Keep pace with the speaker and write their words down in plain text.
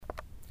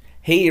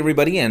Hey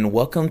everybody, and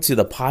welcome to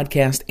the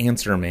Podcast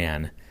Answer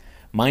Man.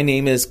 My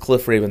name is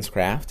Cliff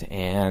Ravenscraft,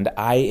 and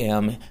I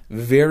am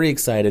very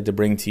excited to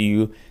bring to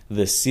you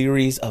the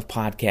series of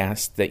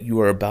podcasts that you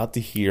are about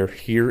to hear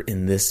here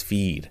in this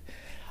feed.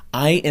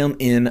 I am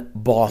in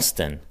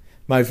Boston,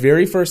 my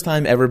very first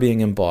time ever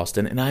being in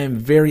Boston, and I am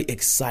very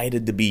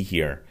excited to be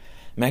here.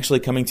 I'm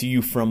actually coming to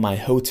you from my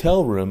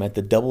hotel room at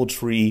the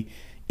DoubleTree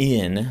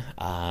Inn,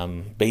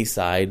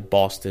 Bayside,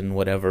 Boston,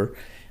 whatever.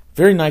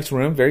 Very nice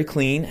room, very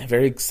clean,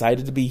 very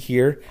excited to be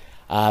here.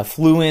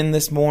 Flew in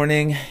this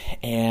morning,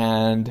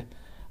 and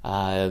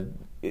I'm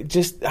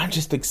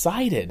just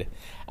excited.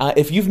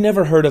 If you've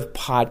never heard of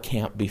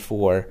Podcamp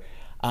before,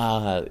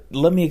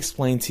 let me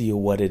explain to you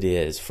what it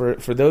is. For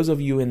those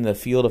of you in the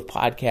field of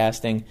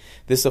podcasting,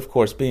 this, of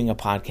course, being a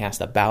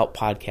podcast about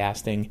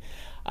podcasting,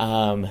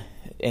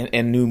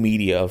 and new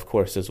media, of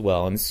course, as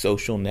well, and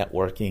social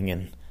networking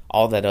and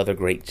all that other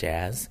great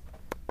jazz.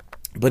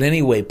 But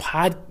anyway,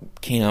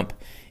 Podcamp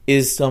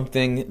is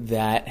something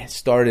that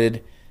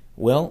started,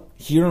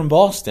 here in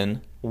Boston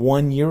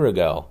 1 year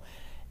ago.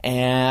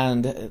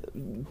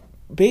 And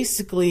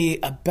basically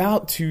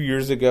about 2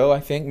 years ago, I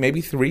think,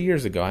 maybe 3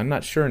 years ago, I'm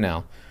not sure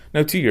now.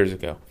 No, 2 years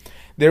ago.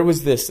 There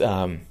was this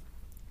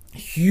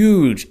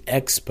huge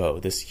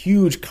expo, this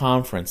huge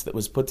conference that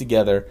was put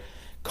together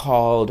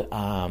called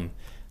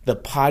the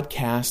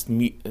podcast,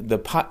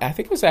 I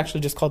think it was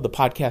actually just called the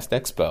Podcast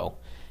Expo.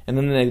 And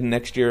then the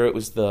next year it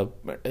was the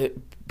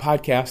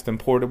Podcast and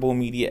Portable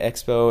Media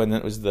Expo, and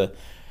then it was the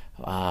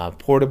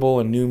Portable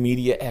and New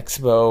Media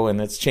Expo, and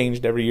it's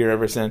changed every year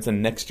ever since,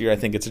 and next year I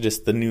think it's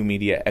just the New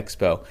Media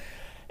Expo.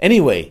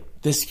 Anyway,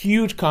 this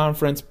huge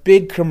conference,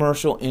 big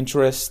commercial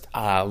interest,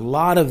 a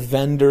lot of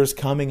vendors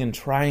coming and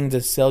trying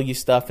to sell you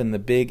stuff in the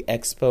big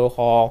expo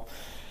hall.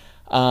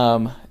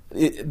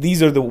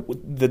 These are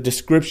the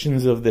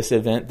descriptions of this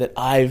event that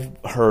I've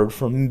heard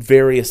from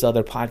various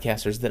other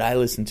podcasters that I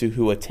listen to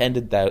who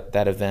attended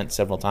that event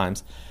several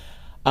times.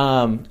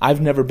 I've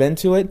never been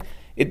to it.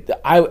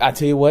 I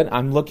tell you what,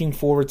 I'm looking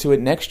forward to it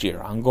next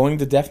year. I'm going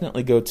to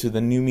definitely go to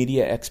the New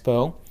Media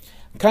Expo.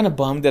 I'm kind of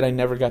bummed that I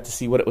never got to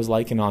see what it was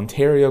like in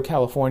Ontario,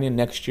 California.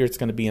 Next year it's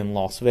going to be in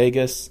Las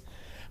Vegas.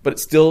 But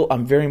still,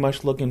 I'm very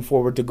much looking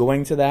forward to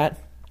going to that.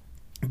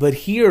 But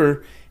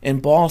here in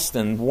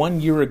Boston,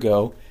 1 year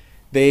ago,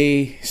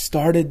 they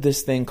started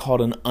this thing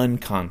called an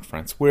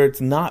unconference, where it's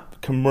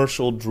not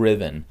commercial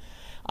driven.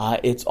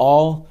 It's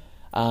all,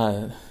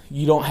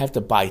 you don't have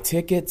to buy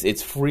tickets.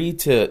 It's free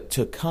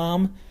to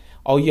come.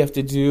 All you have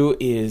to do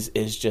is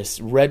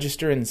just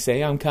register and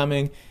say I'm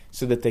coming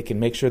so that they can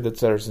make sure that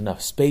there's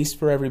enough space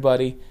for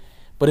everybody.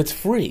 But it's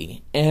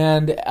free.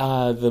 And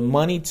the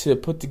money to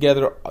put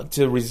together,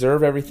 to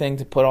reserve everything,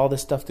 to put all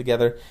this stuff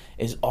together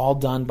is all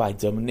done by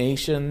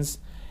donations.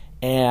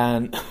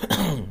 And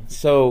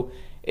so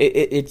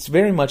it's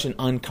very much an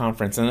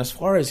unconference. And as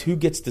far as who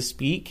gets to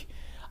speak,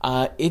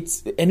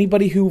 it's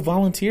anybody who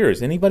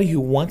volunteers, anybody who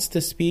wants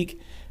to speak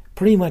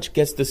pretty much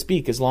gets to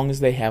speak as long as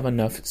they have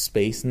enough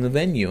space in the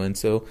venue. And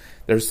so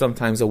there's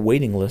sometimes a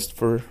waiting list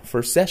for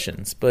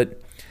sessions.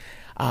 But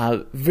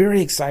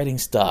very exciting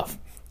stuff.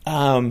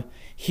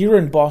 Here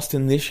in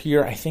Boston this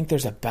year, I think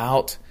there's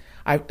about,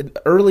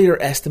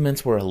 earlier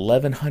estimates were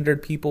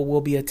 1,100 people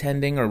will be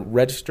attending or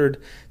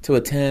registered to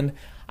attend.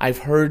 I've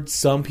heard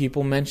some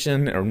people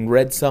mention or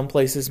read some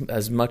places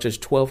as much as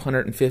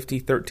 1,250,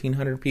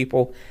 1,300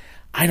 people.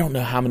 I don't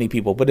know how many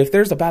people, but if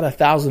there's about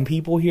 1,000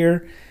 people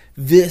here,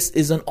 this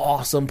is an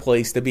awesome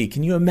place to be.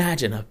 Can you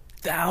imagine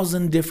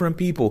 1,000 different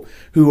people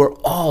who are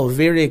all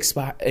very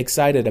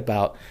excited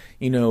about,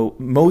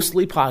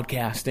 mostly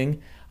podcasting,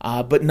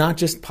 but not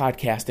just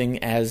podcasting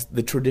as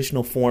the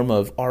traditional form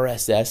of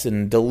RSS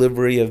and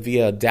delivery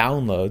via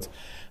downloads,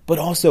 but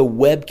also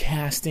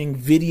webcasting,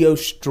 video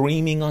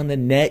streaming on the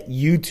net,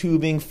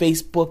 YouTubing,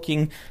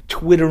 Facebooking,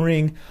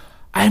 Twittering.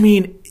 I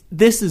mean,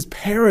 this is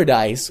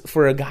paradise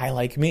for a guy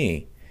like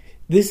me.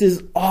 This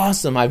is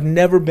awesome. I've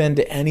never been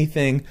to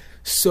anything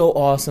so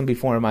awesome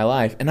before in my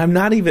life. And I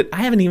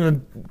haven't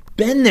even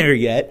been there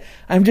yet.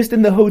 I'm just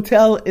in the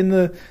hotel in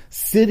the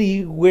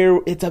city where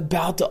it's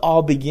about to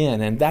all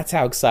begin. And that's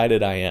how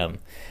excited I am.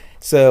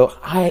 So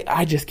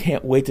I just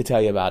can't wait to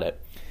tell you about it.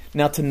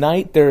 Now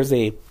tonight there's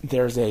a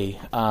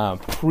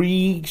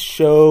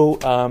pre-show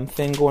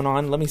thing going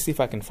on. Let me see if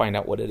I can find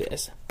out what it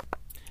is.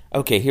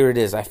 Okay, here it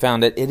is. I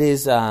found it. It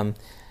is on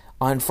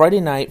Friday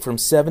night from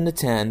 7 to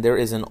 10. There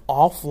is an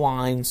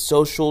offline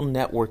social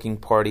networking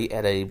party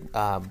at a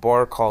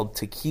bar called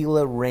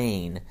Tequila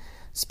Rain,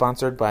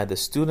 sponsored by the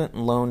Student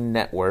Loan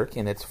Network,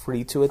 and it's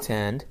free to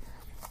attend.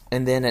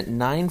 And then at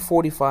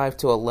 9:45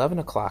 to 11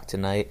 o'clock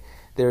tonight,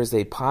 there's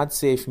a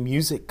PodSafe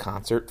music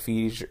concert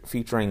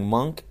featuring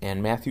Monk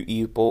and Matthew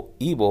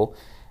Ebel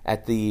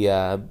at the,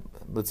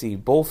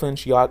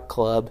 Bullfinch Yacht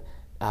Club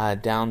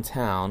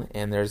downtown,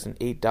 and there's an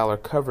 $8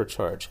 cover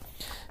charge.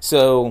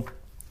 So,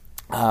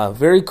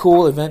 very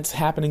cool events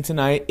happening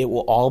tonight. It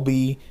will all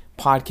be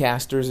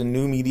podcasters and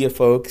new media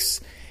folks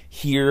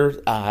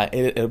here.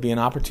 It'll be an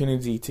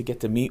opportunity to get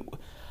to meet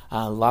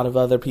a lot of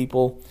other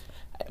people.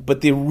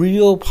 But the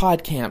real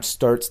Podcamp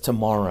starts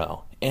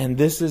tomorrow. And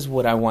this is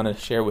what I want to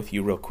share with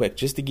you real quick,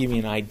 just to give you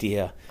an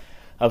idea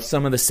of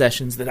some of the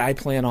sessions that I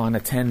plan on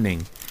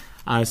attending.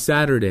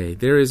 Saturday,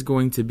 there is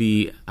going to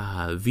be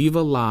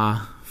Viva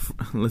la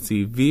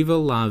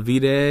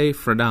Vida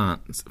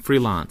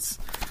Freelance.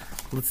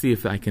 Let's see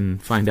if I can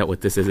find out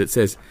what this is. It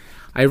says,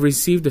 I have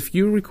received a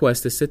few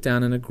requests to sit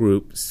down in a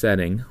group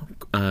setting,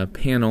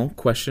 panel,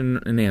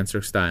 question and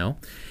answer style,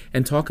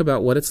 and talk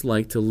about what it's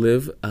like to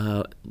live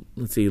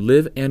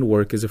and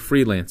work as a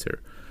freelancer.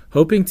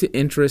 Hoping to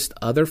interest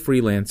other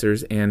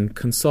freelancers and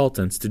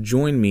consultants to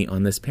join me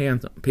on this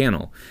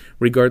panel,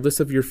 regardless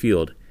of your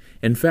field.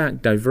 In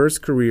fact, diverse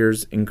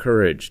careers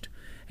encouraged.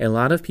 A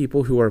lot of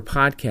people who are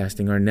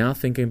podcasting are now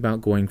thinking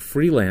about going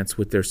freelance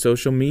with their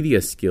social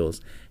media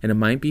skills, and it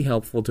might be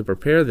helpful to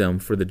prepare them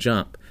for the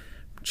jump.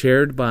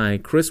 Chaired by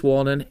Chris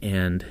Walden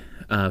and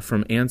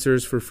from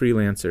Answers for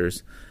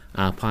Freelancers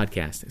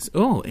podcast.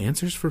 Oh,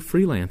 Answers for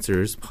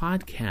Freelancers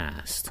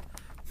podcast.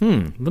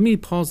 Let me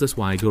pause this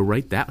while I go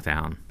write that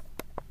down.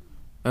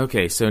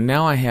 Okay, so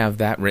now I have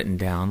that written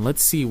down.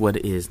 Let's see what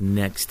is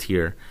next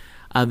here.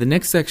 The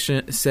next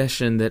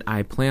session that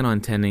I plan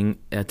on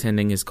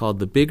attending is called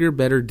The Bigger,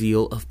 Better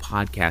Deal of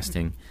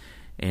Podcasting.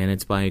 And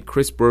it's by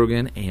Chris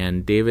Brogan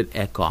and David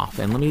Eckhoff.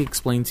 And let me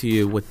explain to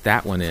you what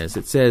that one is.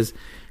 It says,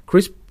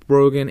 Chris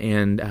Brogan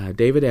and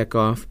David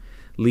Eckhoff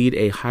lead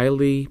a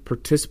highly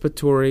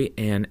participatory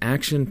and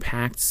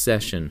action-packed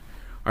session.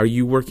 Are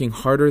you working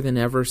harder than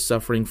ever,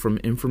 suffering from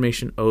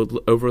information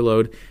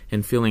overload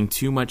and feeling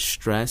too much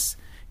stress?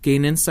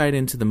 Gain insight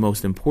into the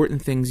most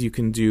important things you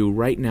can do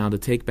right now to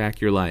take back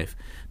your life.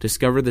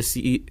 Discover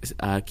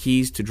the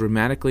keys to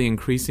dramatically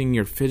increasing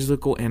your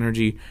physical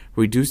energy,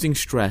 reducing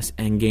stress,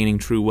 and gaining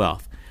true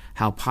wealth.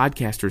 How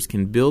podcasters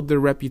can build their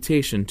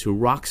reputation to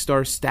rock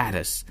star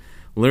status.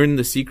 Learn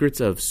the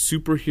secrets of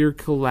superhero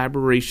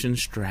collaboration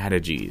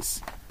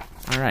strategies.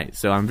 All right,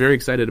 so I'm very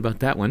excited about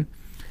that one.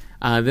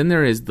 Then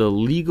there is the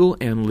Legal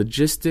and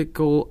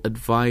Logistical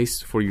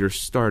Advice for Your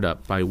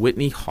Startup by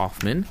Whitney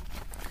Hoffman.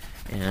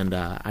 And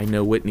I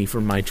know Whitney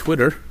from my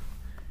Twitter.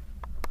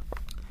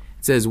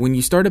 It says, when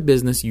you start a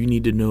business, you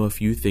need to know a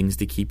few things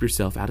to keep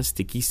yourself out of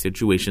sticky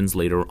situations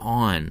later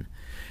on.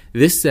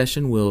 This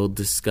session will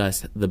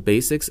discuss the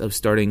basics of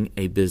starting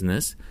a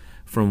business,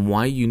 from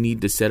why you need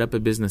to set up a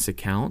business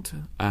account.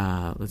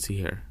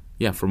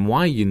 From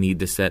why you need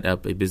to set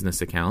up a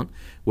business account,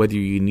 whether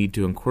you need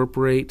to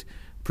incorporate,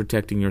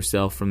 protecting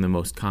yourself from the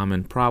most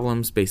common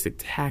problems, basic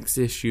tax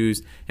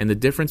issues, and the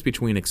difference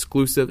between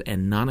exclusive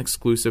and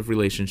non-exclusive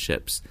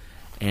relationships.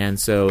 And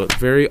so,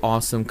 very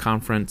awesome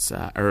conference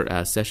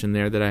or session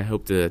there that I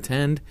hope to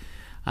attend.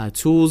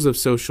 Tools of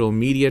social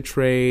media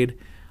trade,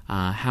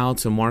 how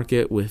to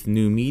market with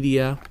new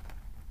media,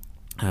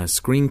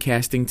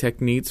 screencasting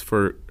techniques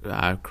for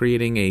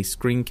creating a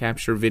screen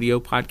capture video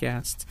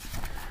podcast.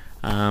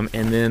 And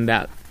then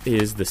that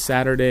is the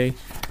Saturday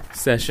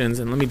sessions.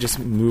 And let me just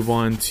move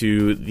on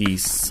to the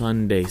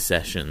Sunday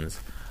sessions.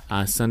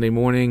 Sunday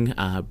morning,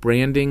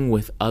 branding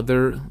with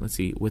other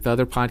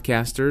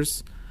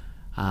podcasters,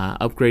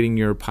 upgrading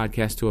your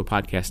podcast to a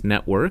podcast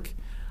network.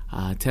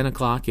 10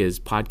 o'clock is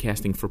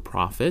podcasting for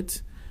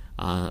profit.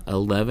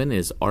 11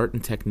 is art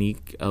and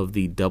technique of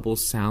the double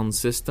sound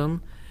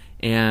system.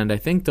 And I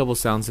think double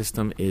sound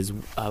system is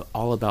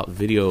all about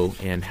video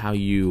and how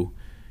you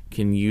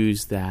can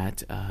use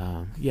that.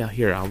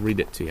 Here, I'll read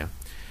it to you.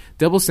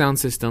 Double sound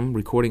system,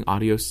 recording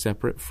audio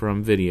separate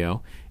from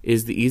video,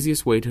 is the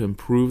easiest way to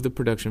improve the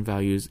production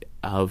values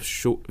of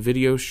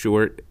video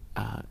shot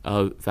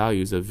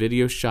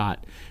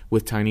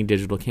with tiny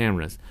digital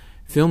cameras.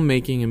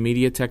 Filmmaking and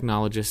media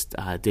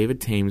technologist David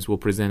Thames will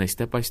present a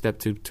step-by-step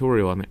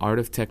tutorial on the art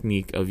of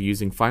technique of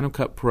using Final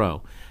Cut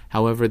Pro.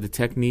 However, the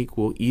technique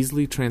will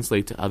easily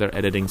translate to other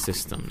editing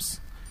systems.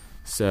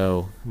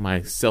 So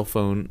my cell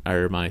phone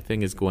or my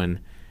thing is going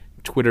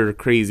Twitter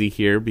crazy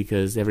here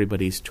because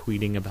everybody's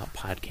tweeting about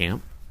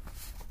Podcamp.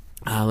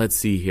 Let's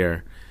see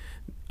here.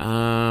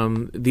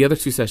 The other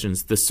two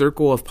sessions, the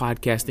Circle of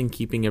Podcasting,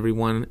 keeping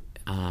everyone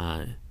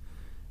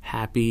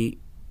happy.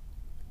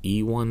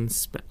 Ewan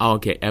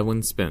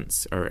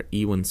Spence.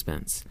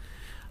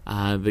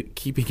 The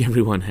keeping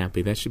everyone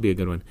happy. That should be a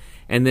good one.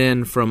 And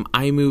then from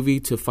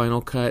iMovie to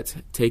Final Cut,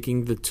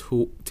 taking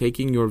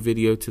your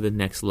video to the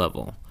next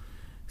level.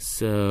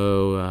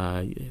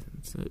 So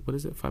what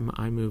is it from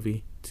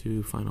iMovie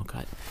to Final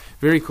Cut?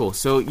 Very cool.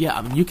 So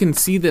yeah, you can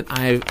see that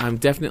I'm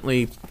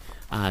definitely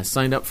going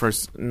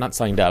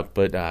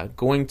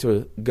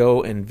to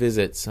go and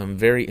visit some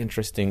very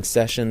interesting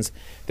sessions.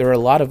 There are a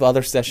lot of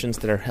other sessions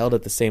that are held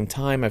at the same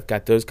time. I've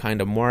got those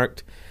kind of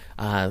marked.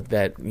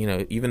 That,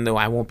 even though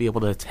I won't be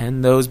able to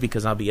attend those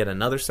because I'll be at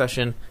another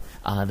session,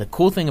 the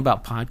cool thing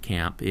about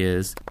Podcamp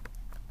is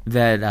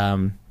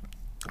that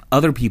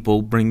other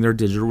people bring their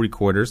digital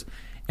recorders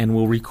and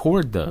will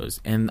record those.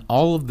 And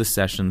all of the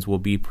sessions will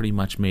be pretty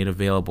much made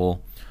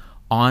available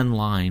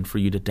online for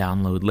you to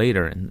download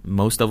later. And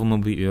most of them will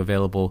be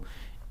available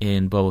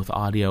in both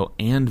audio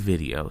and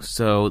video.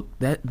 So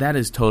that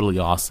is totally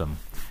awesome.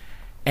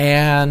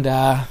 And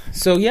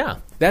so, yeah,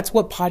 that's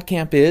what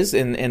Podcamp is,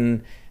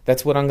 and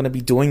that's what I'm going to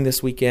be doing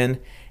this weekend.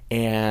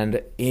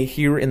 And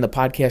here in the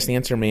Podcast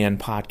Answer Man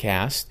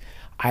podcast,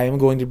 I am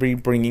going to be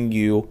bringing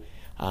you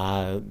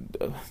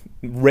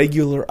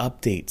regular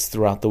updates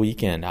throughout the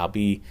weekend. I'll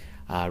be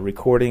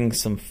recording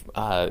some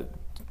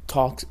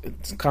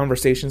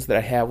conversations that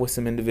I have with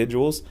some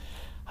individuals.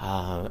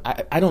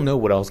 I don't know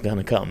what else is going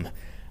to come.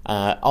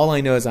 All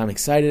I know is I'm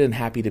excited and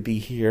happy to be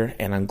here,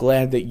 and I'm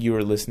glad that you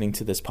are listening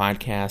to this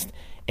podcast.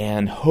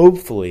 And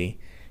hopefully,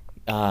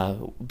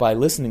 by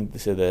listening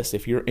to this,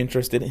 if you're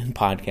interested in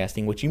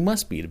podcasting, which you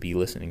must be to be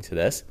listening to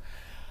this,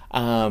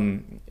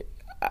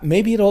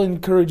 maybe it'll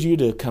encourage you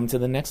to come to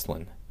the next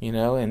one.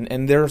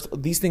 And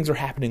these things are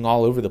happening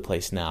all over the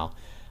place now.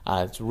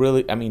 It's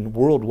really,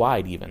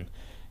 worldwide even.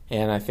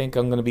 And I think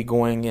I'm going to be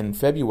going in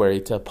February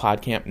to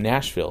Podcamp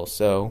Nashville.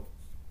 So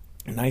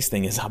the nice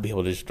thing is I'll be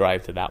able to just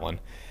drive to that one.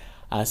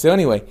 So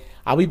anyway,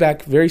 I'll be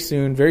back very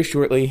soon, very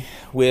shortly,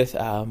 with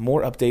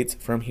more updates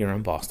from here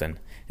in Boston.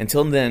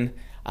 Until then,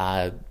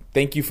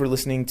 thank you for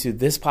listening to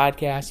this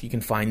podcast. You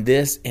can find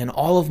this and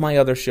all of my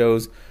other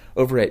shows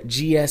over at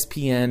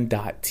gspn.tv.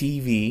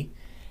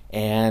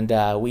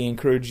 And we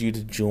encourage you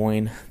to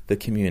join the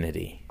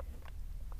community.